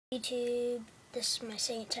YouTube. This is my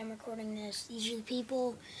second time recording this. These are the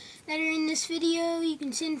people that are in this video. You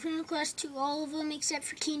can send friend requests to all of them except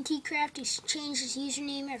for TNT Craft. He's changed his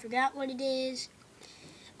username. I forgot what it is.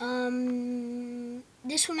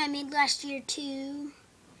 This one I made last year too.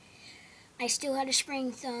 I still had a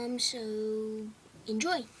spring thumb, so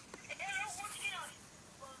enjoy.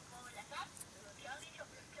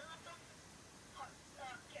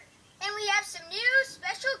 And we have some new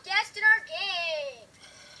special guests in our game.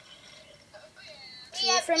 We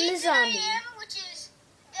have from the Ethan zombie. I Am, which is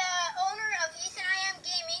the owner of Ethan I Am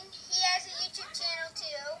Gaming. He has a YouTube channel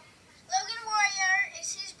too. Logan Warrior is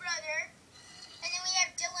his brother. And then we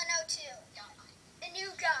have Dylan O2, the new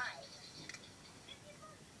guy.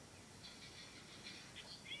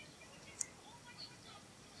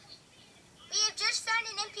 We have just found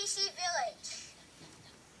an NPC village.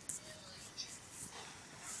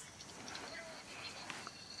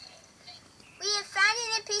 We have found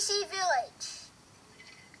an NPC village.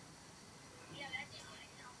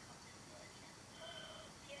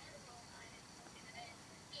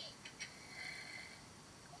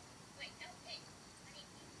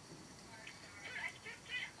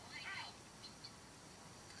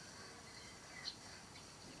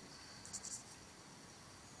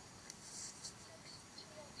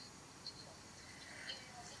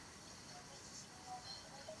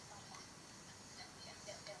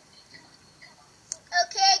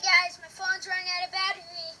 Okay guys, my phone's running out of battery.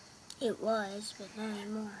 It was, but not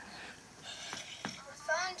anymore. My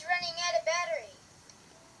phone's running out of battery.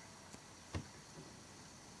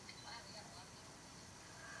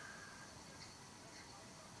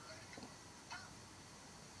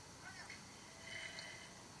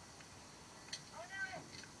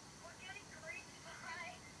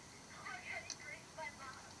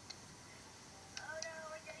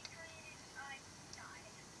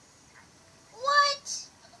 What?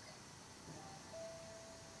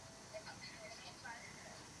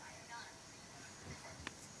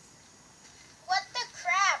 What the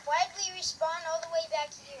crap? Why did we respawn all the way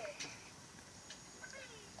back here?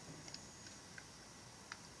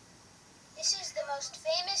 This is the most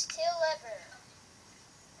famous hill ever.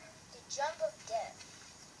 The Jump of Death.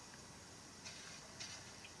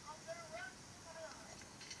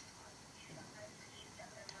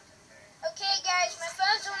 Okay guys, my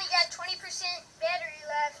phone's only got 20% battery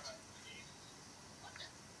left.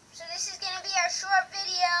 So this is going to be our short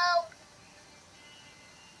video.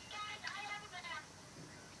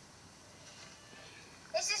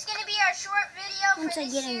 This is going to be our short video Once for I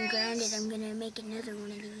this get series. ungrounded, I'm gonna make another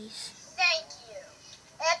one of these. Thank you.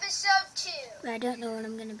 Episode 2. But I don't know when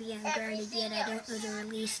I'm gonna be ungrounded yet. Everything I don't know else. the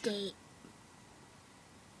release date.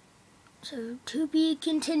 So to be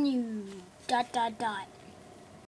continued. ...